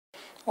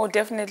Oh,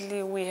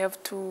 definitely, we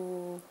have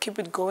to keep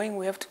it going.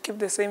 We have to keep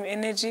the same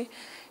energy.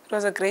 It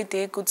was a great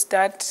day, good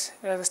start.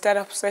 The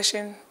startup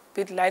session,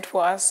 bit light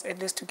for us, at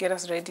least to get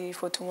us ready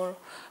for tomorrow.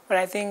 But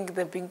I think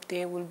the big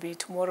day will be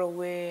tomorrow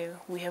where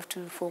we have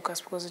to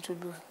focus because it will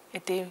be a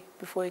day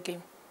before a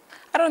game.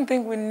 I don't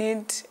think we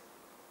need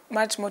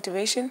much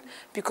motivation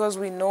because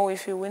we know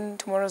if we win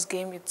tomorrow's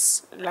game,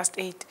 it's last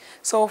 8.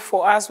 So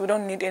for us, we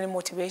don't need any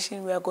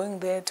motivation. We are going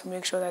there to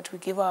make sure that we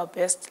give our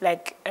best,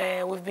 like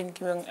we've been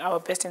giving our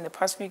best in the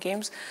past few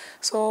games.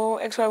 So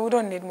actually, we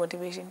don't need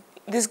motivation.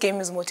 This game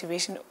is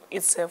motivation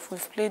itself.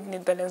 We've played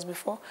Netherlands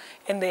before,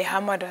 and they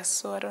hammered us.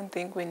 So I don't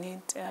think we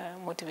need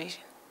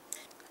motivation.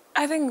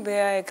 I think they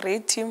are a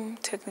great team.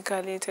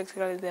 Technically,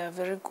 they are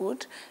very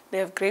good. They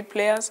have great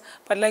players.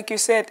 But like you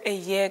said, a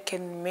year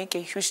can make a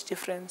huge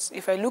difference.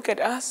 If I look at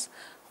us,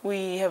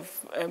 we have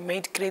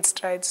made great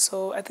strides.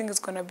 So I think it's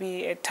going to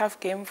be a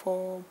tough game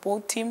for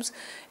both teams.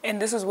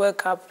 And this is World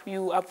Cup.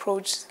 You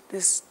approach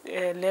this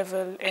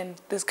level and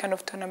this kind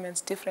of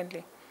tournaments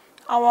differently.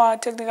 Our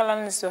technical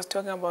analyst was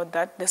talking about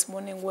that this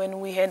morning when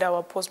we had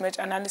our post-match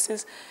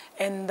analysis,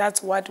 and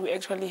that's what we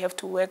actually have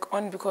to work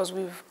on because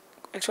we've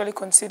actually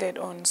considered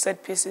on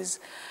set pieces.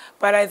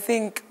 But I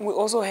think we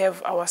also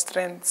have our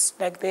strengths,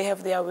 like they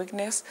have their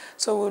weakness,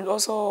 so we'll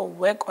also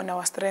work on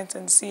our strengths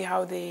and see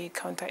how they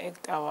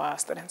counteract our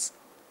strengths.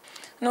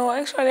 No,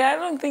 actually, I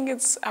don't think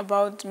it's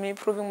about me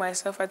proving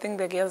myself. I think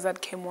the girls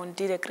that came on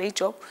did a great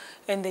job,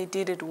 and they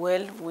did it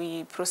well.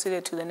 We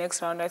proceeded to the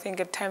next round. I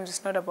think at times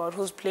it's not about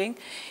who's playing;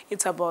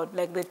 it's about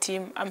like the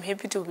team. I'm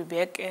happy to be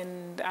back,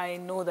 and I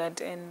know that,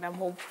 and I'm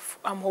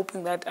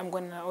hoping that I'm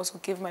gonna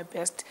also give my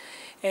best.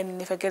 And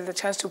if I get the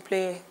chance to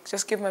play,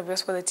 just give my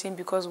best for the team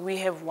because we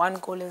have one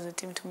goal as a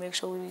team to make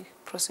sure we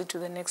proceed to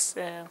the next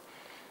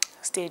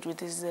stage,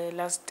 which is the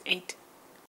last 8.